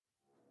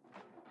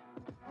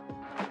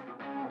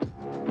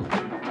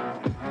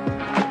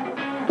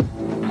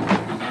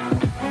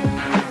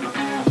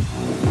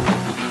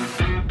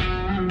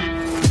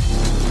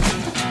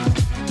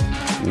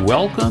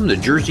Welcome to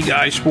Jersey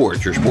Guy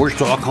Sports, your sports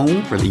talk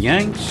home for the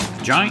Yanks,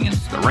 the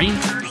Giants, the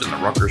Rangers, and the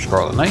Rutgers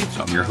Scarlet Knights.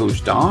 I'm your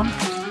host, Don.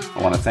 I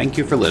want to thank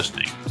you for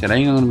listening.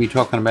 Today I'm going to be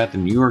talking about the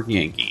New York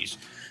Yankees.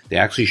 They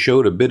actually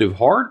showed a bit of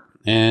heart,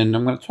 and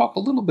I'm going to talk a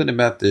little bit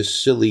about this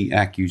silly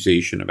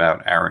accusation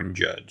about Aaron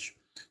Judge.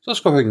 So let's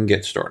go ahead and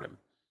get started.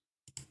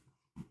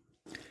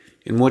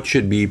 In what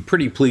should be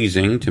pretty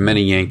pleasing to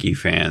many Yankee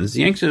fans,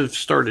 the Yanks have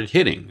started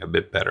hitting a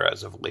bit better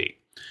as of late.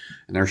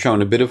 And they're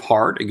showing a bit of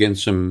heart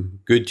against some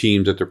good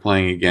teams that they're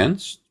playing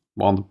against,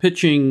 while the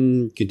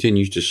pitching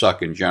continues to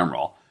suck in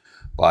general.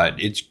 But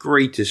it's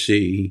great to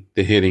see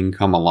the hitting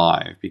come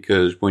alive,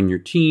 because when your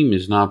team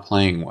is not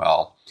playing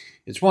well,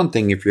 it's one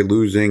thing if you're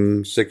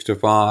losing 6-5,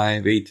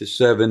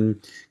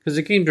 8-7, because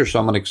the games are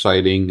somewhat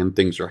exciting and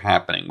things are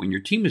happening. When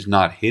your team is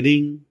not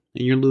hitting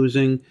and you're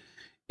losing,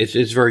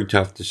 it's very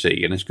tough to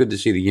see. And it's good to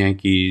see the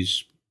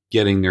Yankees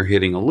getting their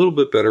hitting a little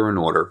bit better in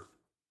order.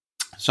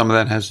 Some of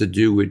that has to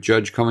do with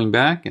Judge coming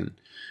back and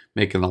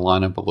making the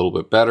lineup a little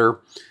bit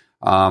better.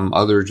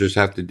 Others just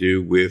have to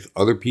do with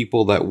other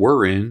people that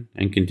were in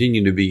and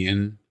continue to be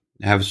in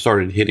have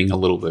started hitting a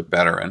little bit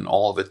better. And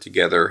all of it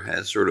together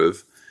has sort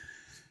of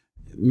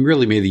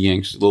really made the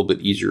Yanks a little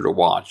bit easier to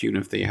watch. Even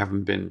if they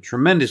haven't been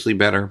tremendously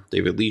better,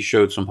 they've at least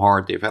showed some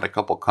heart. They've had a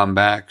couple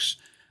comebacks.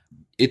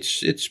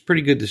 It's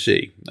pretty good to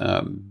see.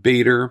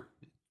 Bader,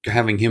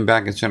 having him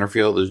back in center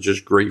field is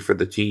just great for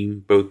the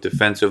team, both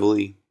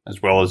defensively as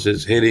well as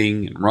his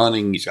hitting and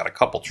running. He's got a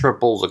couple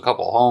triples, a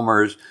couple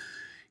homers.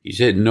 He's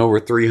hitting over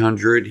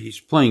 300. He's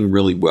playing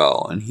really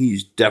well, and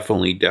he's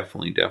definitely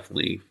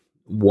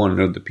one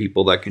of the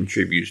people that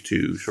contributes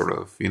to sort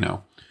of,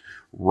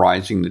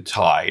 rising the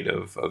tide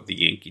of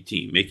the Yankee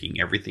team, making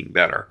everything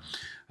better.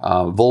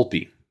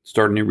 Volpe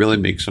starting to really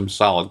make some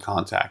solid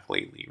contact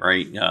lately,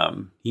 right?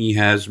 He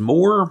has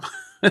more,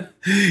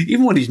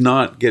 even when he's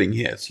not getting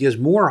hits, he has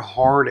more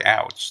hard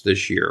outs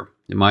this year,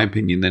 in my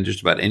opinion, than just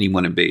about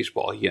anyone in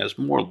baseball. He has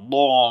more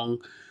long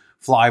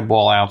fly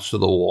ball outs to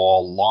the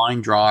wall,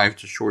 line drive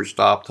to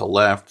shortstop, to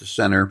left, to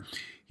center.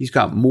 He's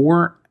got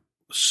more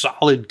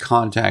solid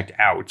contact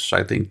outs,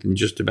 I think, than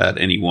just about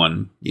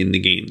anyone in the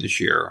game this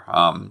year.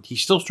 He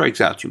still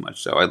strikes out too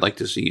much, so I'd like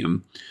to see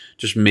him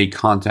just make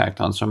contact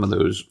on some of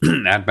those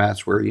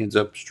at-bats where he ends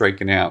up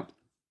striking out.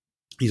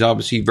 He's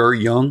obviously very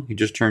young. He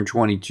just turned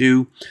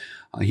 22.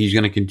 He's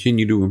going to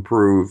continue to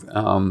improve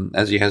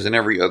as he has in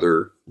every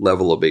other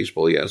level of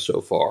baseball he has so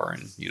far.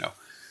 And,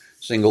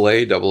 single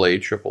A, double A,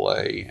 triple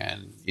A,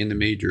 and in the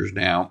majors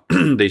now,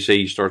 they say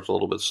he starts a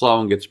little bit slow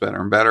and gets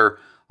better and better.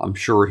 I'm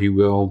sure he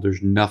will.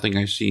 There's nothing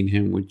I've seen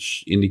him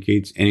which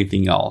indicates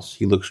anything else.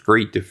 He looks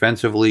great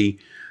defensively.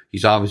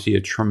 He's obviously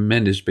a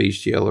tremendous base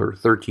stealer,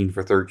 13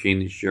 for 13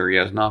 this year. He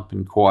has not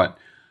been caught.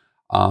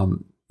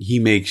 He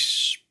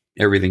makes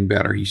everything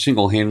better. He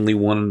single-handedly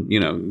won,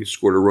 he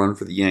scored a run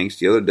for the Yanks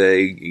the other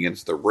day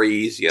against the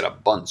Rays. He had a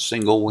bunt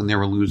single when they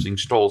were losing,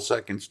 stole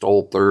second,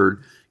 stole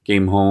third,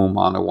 came home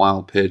on a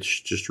wild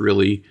pitch, just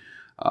really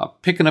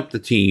picking up the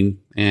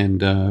team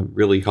and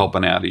really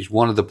helping out. He's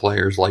one of the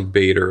players like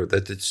Bader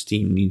that this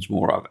team needs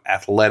more of.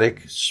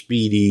 Athletic,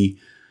 speedy,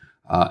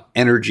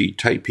 energy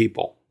type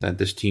people that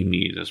this team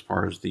needs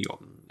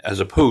as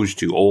opposed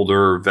to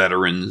older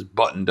veterans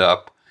buttoned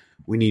up.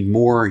 We need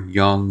more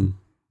young,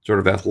 sort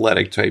of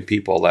athletic type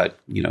people that,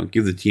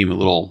 give the team a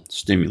little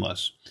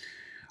stimulus.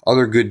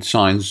 Other good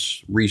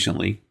signs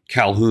recently,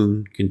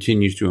 Calhoun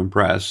continues to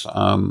impress.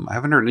 I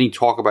haven't heard any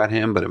talk about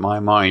him, but in my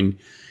mind,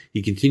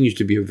 he continues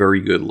to be a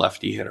very good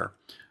lefty hitter.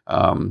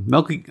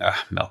 Melky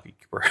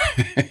Cabrera,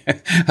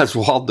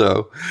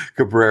 Oswaldo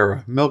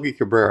Cabrera, Melky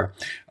Cabrera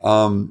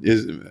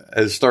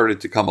has started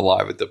to come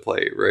alive at the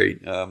plate,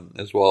 right?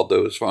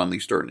 Oswaldo is finally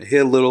starting to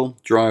hit a little,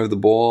 drive the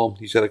ball.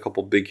 He's had a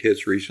couple big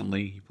hits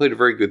recently. He played a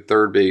very good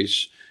third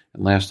base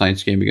in last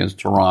night's game against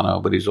Toronto,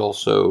 but he's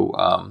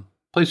also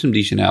played some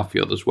decent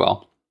outfield as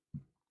well.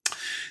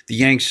 The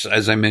Yanks,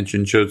 as I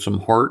mentioned, showed some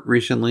heart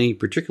recently,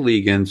 particularly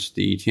against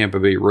the Tampa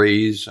Bay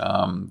Rays.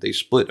 They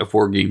split a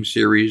 4-game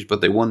series,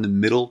 but they won the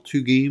middle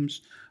 2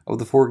 games of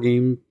the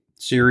 4-game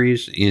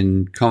series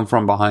in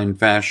come-from-behind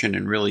fashion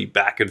and really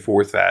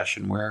back-and-forth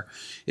fashion, where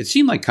it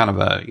seemed like kind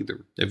of if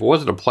it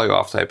wasn't a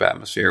playoff-type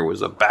atmosphere, it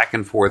was a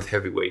back-and-forth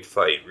heavyweight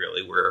fight,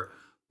 really, where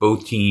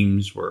both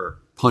teams were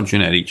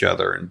punching at each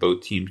other and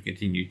both teams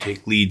continued to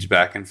take leads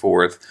back and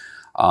forth.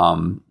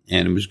 And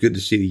it was good to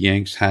see the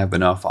Yanks have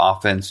enough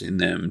offense in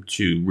them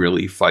to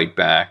really fight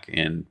back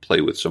and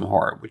play with some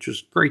heart, which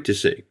was great to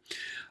see.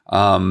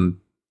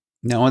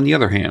 Now, on the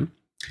other hand,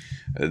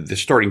 the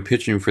starting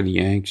pitching for the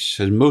Yanks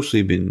has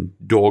mostly been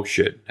dog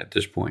shit at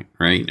this point,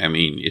 right? I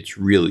mean, it's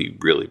really,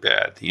 really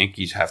bad. The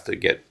Yankees have to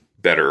get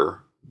better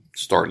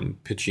starting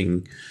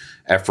pitching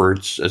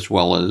efforts as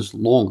well as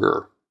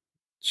longer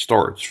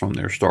starts from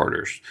their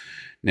starters.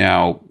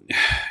 Now,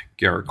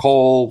 Garrett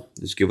Cole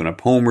is giving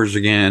up homers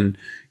again.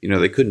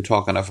 They couldn't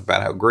talk enough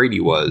about how great he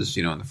was,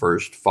 in the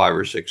first 5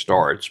 or 6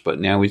 starts, but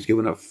now he's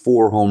given up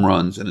 4 home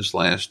runs in his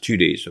last 2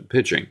 days of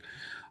pitching.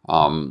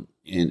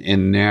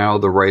 And now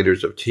the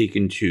writers have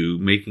taken to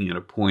making it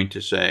a point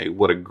to say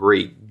what a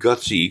great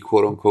gutsy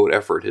quote unquote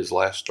effort his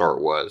last start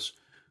was,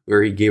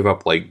 where he gave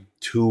up like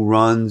 2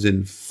 runs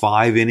in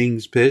 5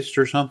 innings pitched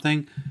or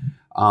something.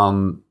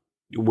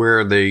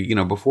 Where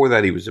before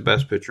that he was the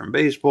best pitcher in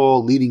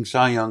baseball, leading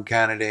Cy Young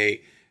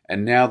candidate,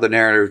 and now the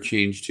narrative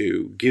changed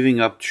to giving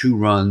up 2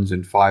 runs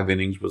in 5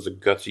 innings was a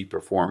gutsy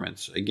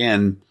performance.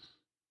 Again,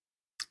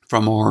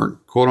 from our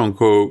quote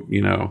unquote,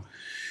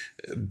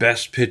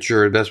 best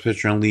pitcher in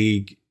the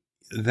league,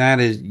 that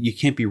is, you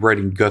can't be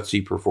writing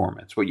gutsy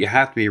performance. What you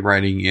have to be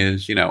writing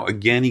is,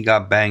 again, he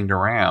got banged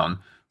around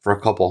for a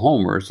couple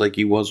homers like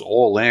he was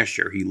all last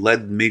year. He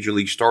led major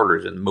league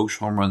starters in most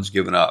home runs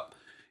given up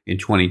in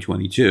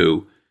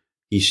 2022.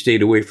 He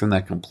stayed away from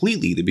that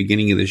completely the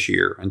beginning of this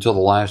year until the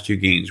last 2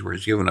 games where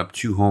he's given up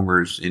 2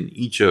 homers in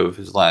each of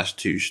his last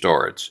 2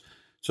 starts.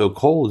 So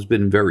Cole has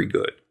been very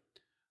good.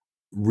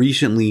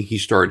 Recently, he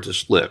started to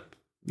slip,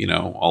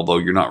 although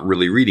you're not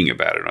really reading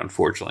about it,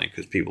 unfortunately,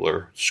 because people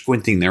are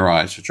squinting their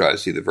eyes to try to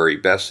see the very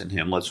best in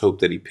him. Let's hope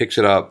that he picks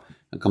it up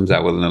and comes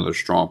out with another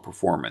strong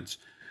performance.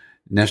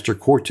 Nestor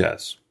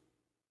Cortez,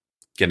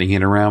 getting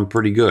hit around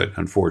pretty good,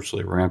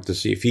 unfortunately. We're going to have to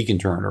see if he can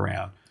turn it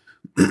around.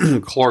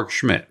 Clark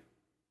Schmidt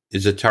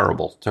is a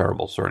terrible,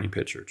 terrible starting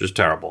pitcher. Just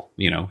terrible.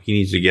 He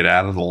needs to get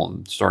out of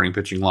the starting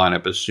pitching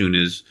lineup as soon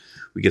as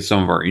we get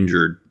some of our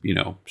injured,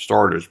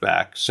 starters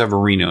back.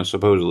 Severino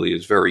supposedly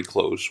is very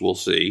close. We'll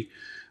see.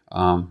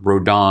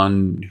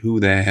 Rodon, who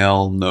the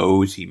hell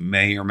knows? He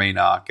may or may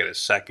not get a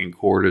second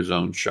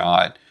cortisone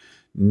shot.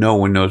 No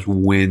one knows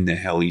when the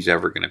hell he's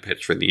ever going to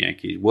pitch for the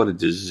Yankees. What a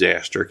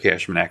disaster.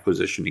 Cashman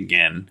acquisition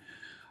again.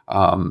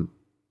 And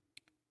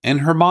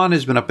Herman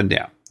has been up and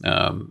down.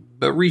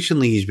 But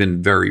recently he's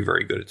been very,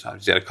 very good at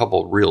times. He's had a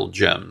couple of real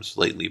gems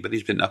lately, but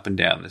he's been up and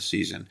down this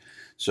season.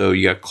 So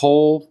you got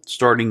Cole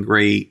starting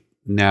great,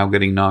 now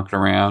getting knocked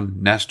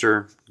around.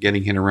 Nestor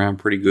getting hit around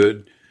pretty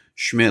good.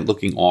 Schmidt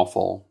looking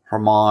awful.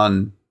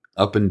 Herman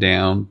up and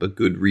down, but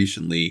good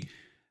recently.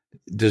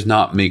 Does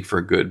not make for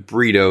a good.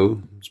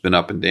 Brito has been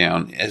up and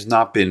down. Has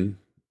not been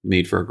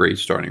made for a great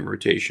starting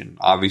rotation.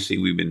 Obviously,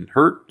 we've been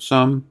hurt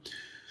some.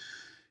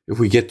 If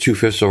we get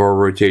 2/5 of our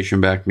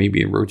rotation back,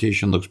 maybe a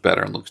rotation looks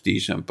better and looks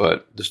decent.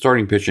 But the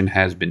starting pitching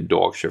has been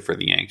dog shit for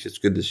the Yanks. It's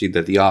good to see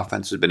that the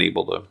offense has been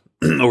able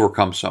to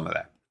overcome some of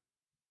that.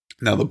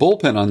 Now, the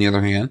bullpen, on the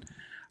other hand,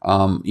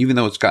 even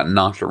though it's gotten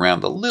knocked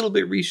around a little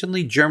bit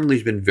recently, generally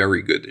has been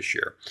very good this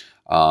year.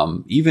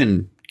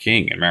 Even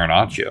King and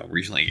Marinaccio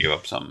recently gave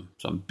up some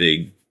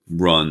big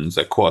runs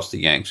that cost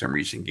the Yanks in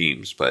recent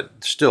games.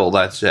 But still,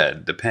 that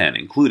said, the pen,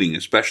 including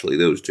especially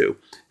those two,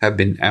 have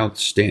been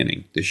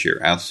outstanding this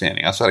year.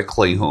 Outstanding. Outside of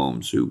Clay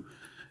Holmes, who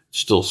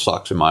still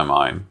sucks in my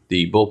mind,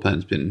 the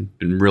bullpen's been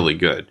really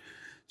good.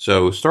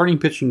 So starting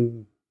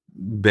pitching,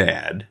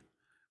 bad.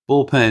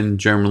 Bullpen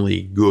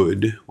generally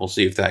good. We'll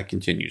see if that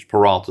continues.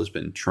 Peralta's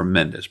been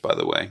tremendous, by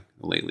the way,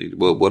 lately.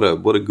 Well, what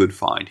a good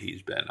find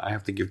he's been. I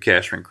have to give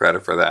Cashman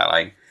credit for that.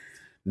 I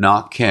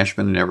knock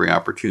Cashman in every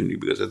opportunity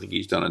because I think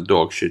he's done a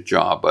dog shit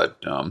job. But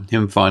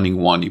him finding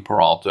Wandy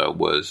Peralta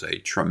was a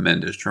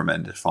tremendous,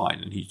 tremendous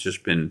find, and he's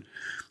just been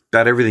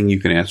about everything you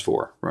can ask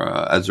for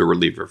as a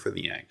reliever for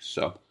the Yanks.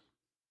 So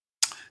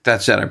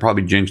that said, I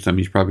probably jinxed him.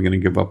 He's probably going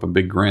to give up a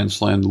big grand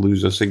slam to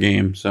lose us a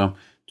game. So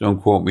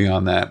don't quote me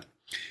on that.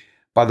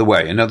 By the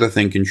way, another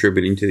thing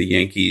contributing to the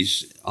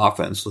Yankees'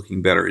 offense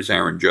looking better is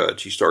Aaron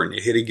Judge. He's starting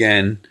to hit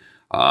again.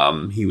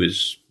 He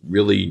was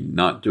really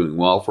not doing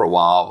well for a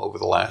while. Over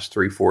the last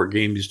 3-4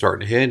 games, he's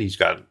starting to hit. He's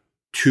got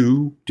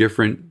 2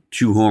 different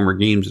 2-homer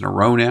games in a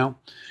row now.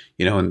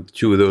 And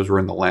 2 of those were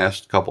in the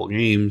last couple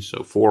games,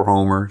 so 4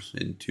 homers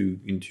in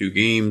two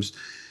games.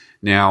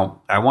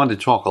 Now, I wanted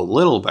to talk a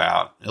little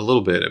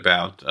bit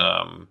about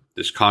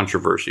this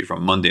controversy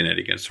from Monday night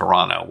against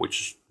Toronto,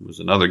 which was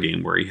another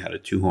game where he had a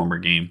 2-homer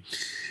game.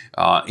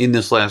 In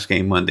this last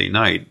game Monday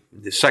night,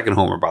 the second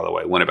homer, by the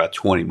way, went about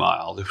 20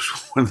 miles. It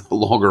was one of the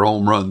longer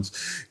home runs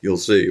you'll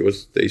see.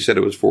 They said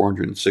it was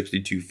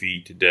 462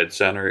 feet to dead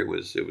center. It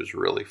was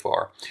really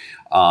far.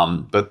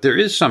 But there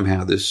is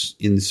somehow this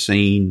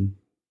insane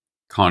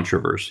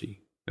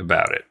controversy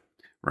about it,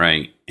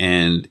 right?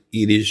 And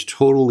it is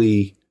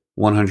totally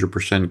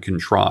 100%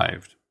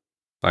 contrived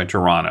by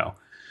Toronto.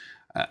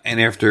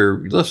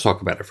 Let's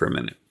talk about it for a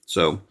minute.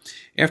 So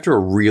after a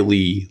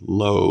really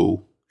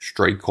low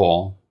strike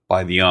call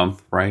by the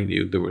ump, right?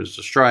 There was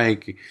a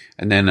strike,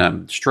 and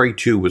then strike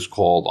 2 was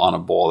called on a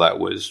ball that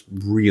was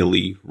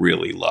really,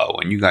 really low.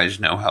 And you guys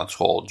know how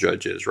tall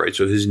Judge is, right?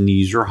 So his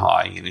knees are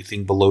high.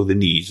 Anything below the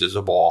knees is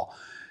a ball.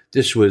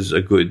 This was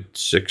a good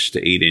 6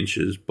 to 8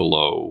 inches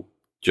below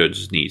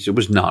Judge's knees. It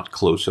was not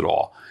close at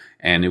all.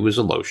 And it was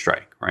a low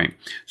strike, right?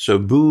 So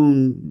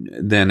Boone,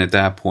 then at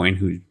that point,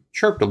 who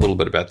chirped a little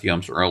bit about the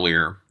umps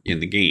earlier in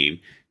the game,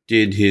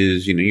 did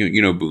his,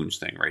 you know Boone's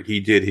thing, right?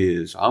 He did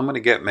his, I'm going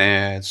to get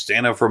mad,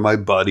 stand up for my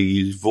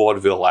buddies,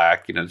 vaudeville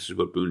act. This is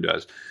what Boone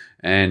does.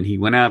 And he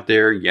went out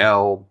there,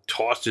 yelled,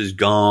 tossed his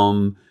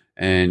gum,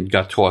 and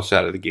got tossed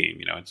out of the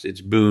game.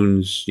 It's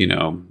Boone's,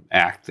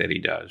 act that he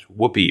does.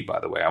 Whoopee, by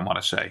the way, I want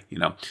to say,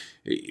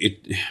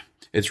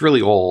 it's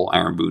really all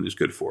Aaron Boone is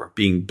good for,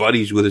 being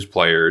buddies with his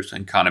players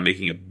and kind of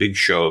making a big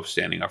show of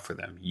standing up for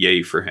them.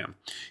 Yay for him.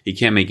 He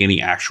can't make any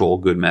actual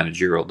good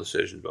managerial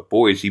decisions, but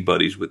boy, is he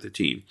buddies with the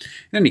team.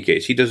 In any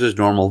case, he does his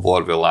normal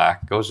vaudeville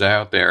act, goes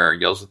out there,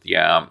 yells at the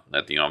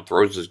ump,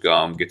 throws his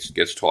gum,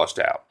 gets tossed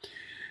out.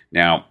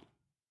 Now,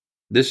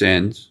 this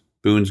ends,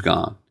 Boone's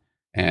gone.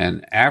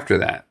 And after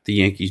that, the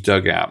Yankees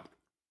dugout,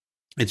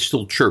 it's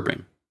still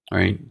chirping.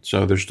 Right,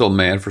 so they're still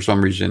mad for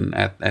some reason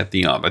at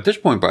the ump. At this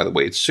point, by the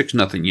way, it's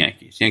 6-0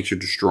 Yankees. Yanks are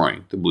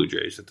destroying the Blue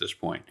Jays at this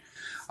point.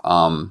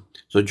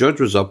 So Judge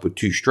was up with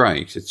 2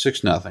 strikes. It's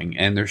 6-0,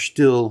 and they're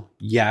still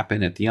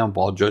yapping at the ump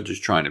while Judge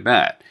is trying to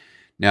bat.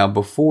 Now,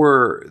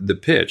 before the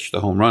pitch, the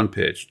home run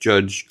pitch,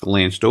 Judge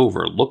glanced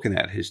over, looking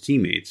at his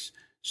teammates,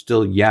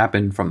 still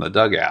yapping from the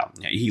dugout.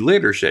 Now, he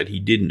later said he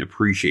didn't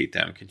appreciate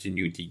them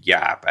continuing to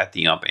yap at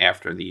the ump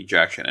after the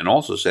ejection, and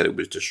also said it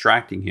was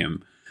distracting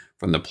him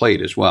from the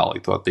plate as well. He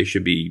thought they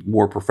should be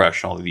more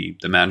professional. The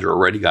manager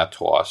already got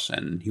tossed,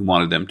 and he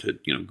wanted them to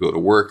go to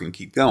work and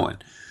keep going,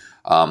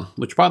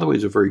 which, by the way,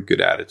 is a very good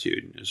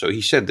attitude. So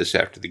he said this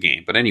after the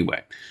game. But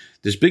anyway,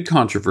 this big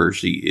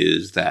controversy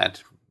is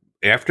that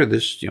after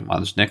this,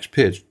 on this next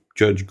pitch,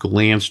 Judge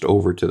glanced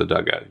over to the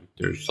dugout.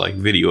 There's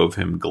video of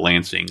him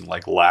glancing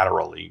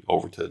laterally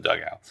over to the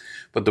dugout.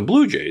 But the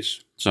Blue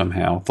Jays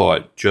somehow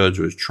thought Judge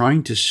was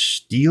trying to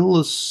steal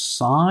a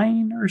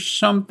sign or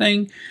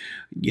something.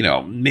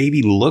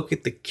 Maybe look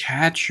at the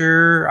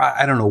catcher.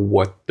 I don't know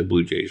what the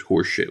Blue Jays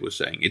horseshit was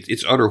saying.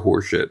 It's utter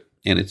horseshit,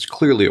 and it's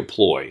clearly a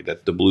ploy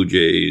that the Blue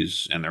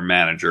Jays and their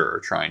manager are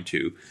trying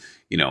to,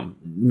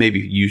 maybe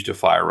use to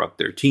fire up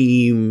their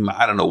team.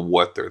 I don't know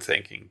what they're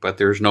thinking, but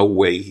there's no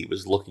way he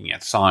was looking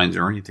at signs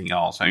or anything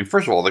else. I mean,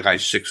 first of all, the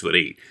guy's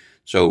 6'8",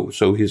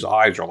 so his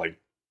eyes are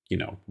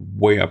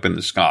way up in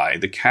the sky.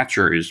 The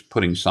catcher is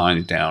putting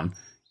signs down,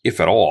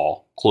 if at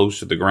all, close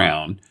to the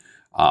ground.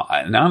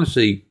 And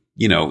honestly,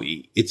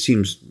 it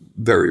seems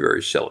very,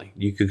 very silly.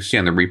 You could see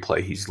on the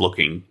replay, he's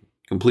looking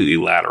completely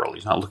lateral.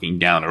 He's not looking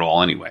down at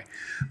all anyway.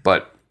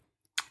 But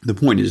the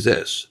point is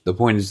this. The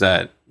point is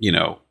that,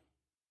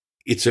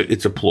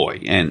 it's a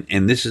ploy.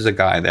 And this is a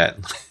guy that,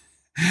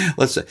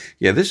 let's say,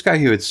 this guy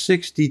who had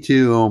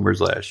 62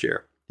 homers last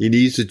year, he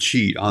needs to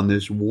cheat on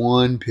this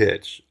one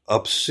pitch,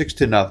 up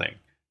 6-0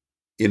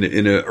 in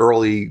an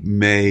early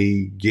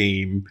May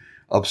game,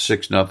 up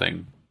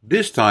 6-0.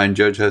 This time,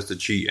 Judge has to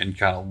cheat and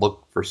kind of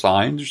look for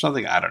signs or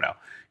something. I don't know.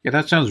 Yeah,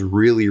 that sounds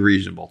really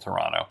reasonable,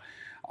 Toronto.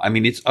 I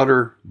mean, it's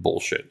utter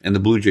bullshit, and the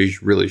Blue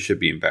Jays really should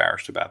be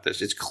embarrassed about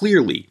this. It's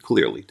clearly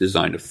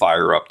designed to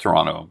fire up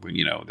Toronto,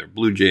 their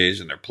Blue Jays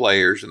and their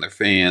players and their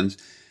fans.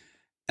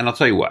 And I'll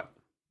tell you what,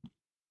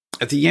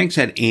 if the Yanks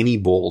had any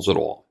balls at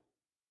all,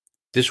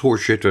 this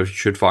horse shit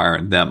should fire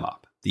them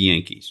up, the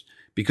Yankees,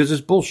 because it's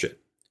bullshit.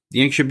 The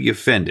Yanks should be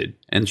offended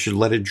and should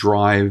let it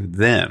drive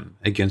them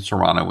against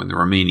Toronto in the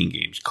remaining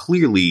games.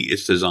 Clearly,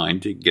 it's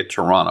designed to get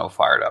Toronto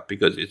fired up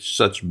because it's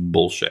such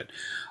bullshit.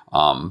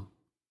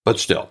 But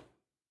still,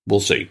 we'll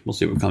see. We'll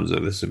see what comes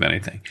of this, if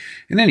anything.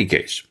 In any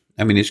case,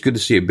 I mean, it's good to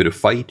see a bit of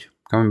fight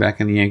coming back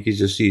in the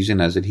Yankees this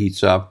season as it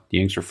heats up. The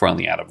Yanks are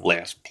finally out of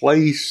last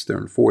place. They're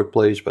in 4th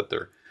place, but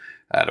they're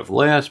out of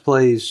last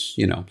place.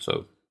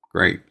 So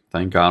great.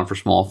 Thank God for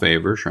small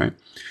favors, right?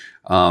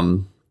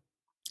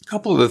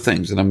 Couple of the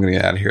things that I'm going to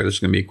get out of here. This is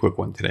going to be a quick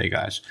one today,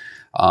 guys.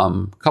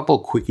 Couple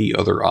quickie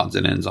other odds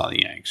and ends on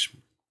the Yanks.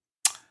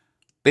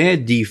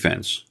 Bad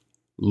defense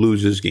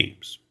loses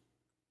games.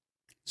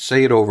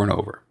 Say it over and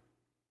over.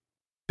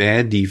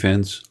 Bad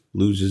defense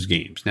loses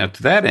games. Now,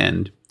 to that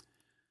end,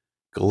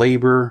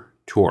 Gleyber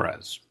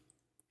Torres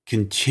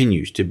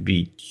continues to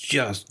be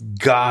just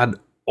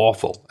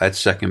god-awful at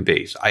second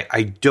base.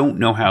 I don't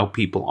know how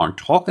people aren't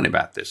talking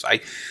about this.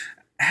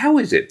 How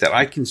is it that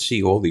I can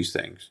see all these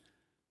things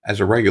as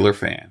a regular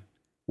fan,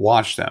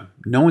 watch them,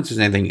 no one says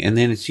anything, and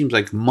then it seems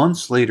like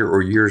months later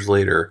or years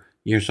later,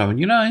 you hear someone,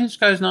 this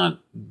guy's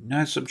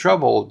has some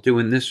trouble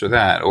doing this or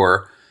that,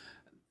 or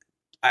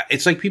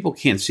it's like people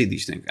can't see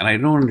these things, and I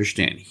don't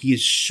understand. He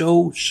is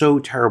so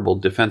terrible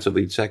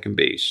defensively at second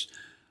base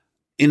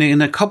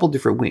in a couple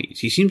different ways.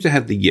 He seems to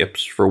have the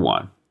yips, for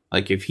one.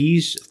 Like, if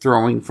he's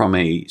throwing from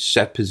a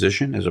set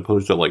position as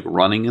opposed to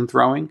running and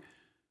throwing,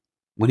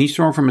 when he's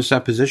throwing from a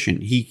set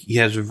position, he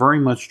has very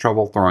much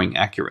trouble throwing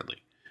accurately.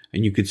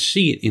 And you could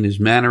see it in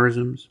his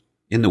mannerisms,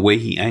 in the way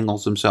he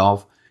angles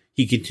himself.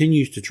 He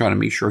continues to try to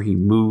make sure he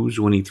moves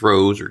when he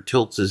throws or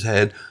tilts his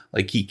head.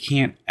 Like, he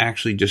can't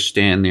actually just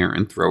stand there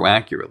and throw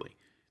accurately.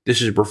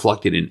 This is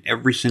reflected in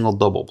every single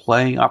double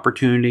play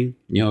opportunity.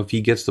 If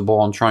he gets the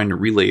ball and trying to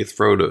relay a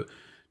throw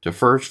to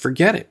first,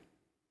 forget it.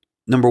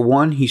 Number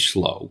one, he's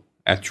slow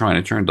at trying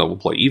to turn double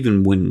play,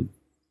 even when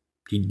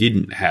he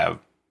didn't have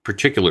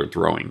particular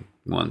throwing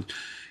ones.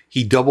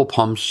 He double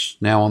pumps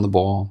now on the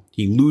ball.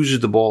 He loses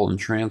the ball in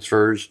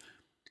transfers.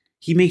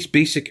 He makes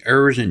basic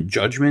errors in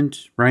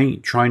judgment,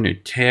 right? Trying to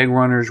tag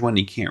runners when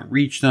he can't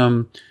reach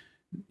them.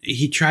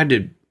 He tried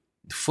to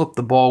flipped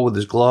the ball with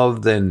his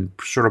glove, then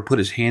sort of put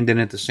his hand in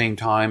at the same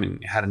time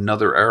and had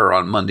another error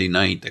on Monday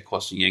night that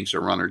cost the Yanks a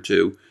run or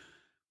two.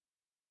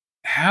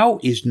 How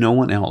is no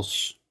one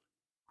else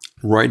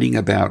writing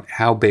about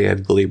how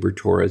bad Gleyber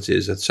Torres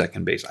is at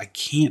second base? I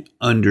can't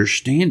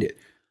understand it.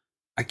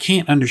 I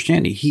can't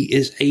understand it. He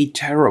is a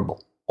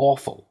terrible,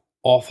 awful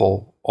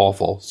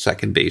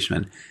second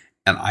baseman.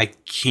 And I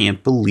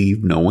can't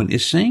believe no one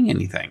is saying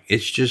anything.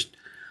 It's just,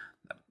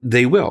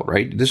 they will,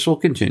 right? This will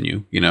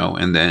continue,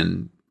 and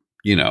then,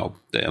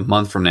 a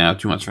month from now,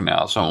 2 months from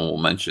now, someone will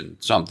mention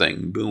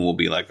something. Boone will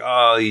be like,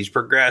 oh, he's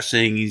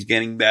progressing. He's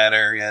getting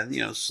better.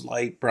 Yeah,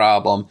 slight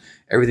problem.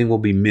 Everything will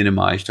be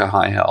minimized to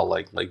high hell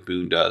like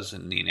Boone does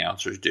and the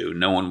announcers do.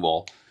 No one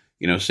will,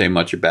 say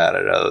much about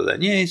it other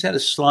than, yeah, he's had a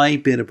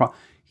slight bit of problem.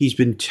 He's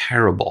been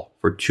terrible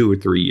for 2 or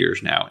 3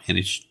 years now, and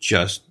it's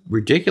just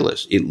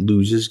ridiculous. It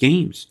loses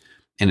games,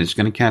 and it's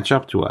going to catch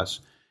up to us.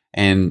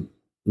 And,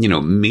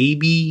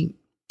 maybe,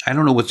 I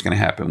don't know what's going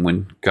to happen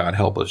when, God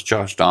help us,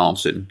 Josh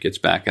Donaldson gets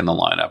back in the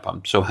lineup.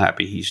 I'm so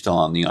happy he's still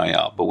on the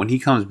IL. But when he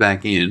comes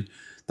back in,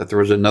 that there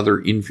was another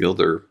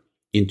infielder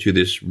into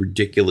this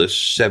ridiculous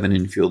 7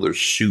 infielder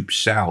soup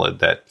salad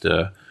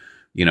that,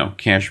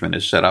 Cashman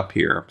has set up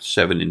here,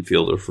 7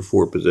 infielder for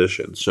 4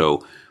 positions.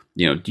 So,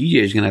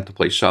 DJ is going to have to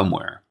play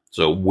somewhere.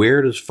 So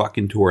where does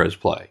fucking Torres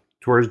play?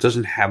 Torres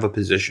doesn't have a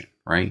position,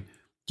 right?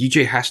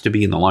 DJ has to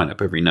be in the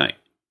lineup every night,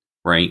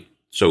 right?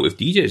 So if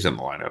DJ's in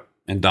the lineup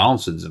and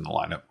Donaldson's in the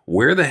lineup,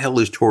 where the hell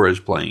is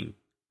Torres playing,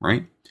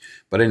 right?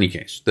 But in any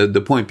case,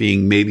 the point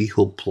being, maybe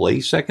he'll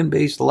play second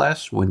base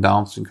less when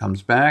Donaldson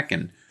comes back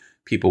and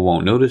people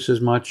won't notice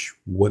as much.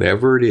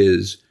 Whatever it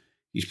is,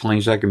 he's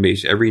playing second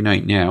base every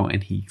night now,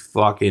 and he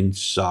fucking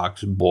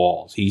sucks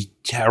balls. He's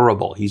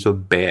terrible. He's a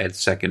bad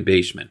second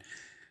baseman.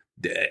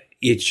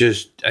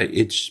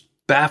 It's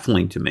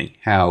baffling to me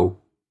how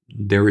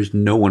there is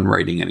no one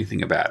writing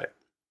anything about it.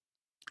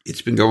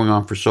 It's been going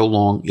on for so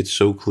long. It's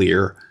so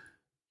clear.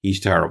 He's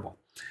terrible.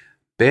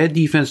 Bad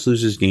defense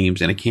loses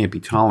games, and it can't be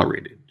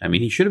tolerated. I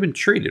mean, he should have been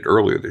traded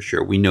earlier this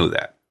year. We know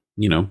that,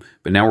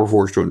 but now we're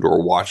forced to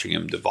endure watching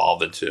him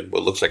devolve into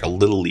what looks like a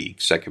little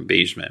league second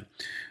baseman.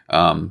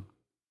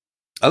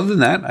 Other than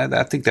that,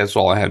 I think that's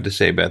all I have to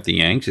say about the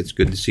Yanks. It's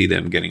good to see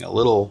them getting a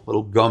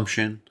little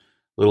gumption,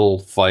 little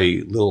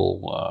fight,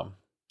 little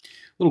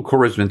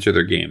charisma to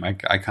their game. I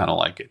kind of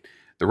like it.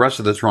 The rest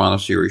of the Toronto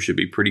series should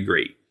be pretty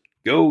great.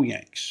 Go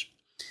Yanks.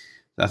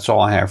 That's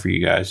all I have for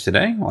you guys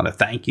today. I want to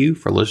thank you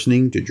for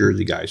listening to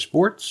Jersey Guy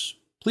Sports.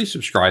 Please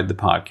subscribe to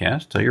the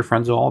podcast. Tell your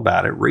friends all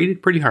about it. Rate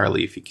it pretty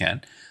highly if you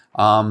can.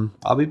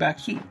 I'll be back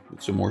soon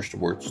with some more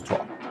sports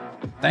talk.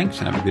 Thanks,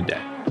 and have a good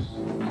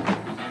day.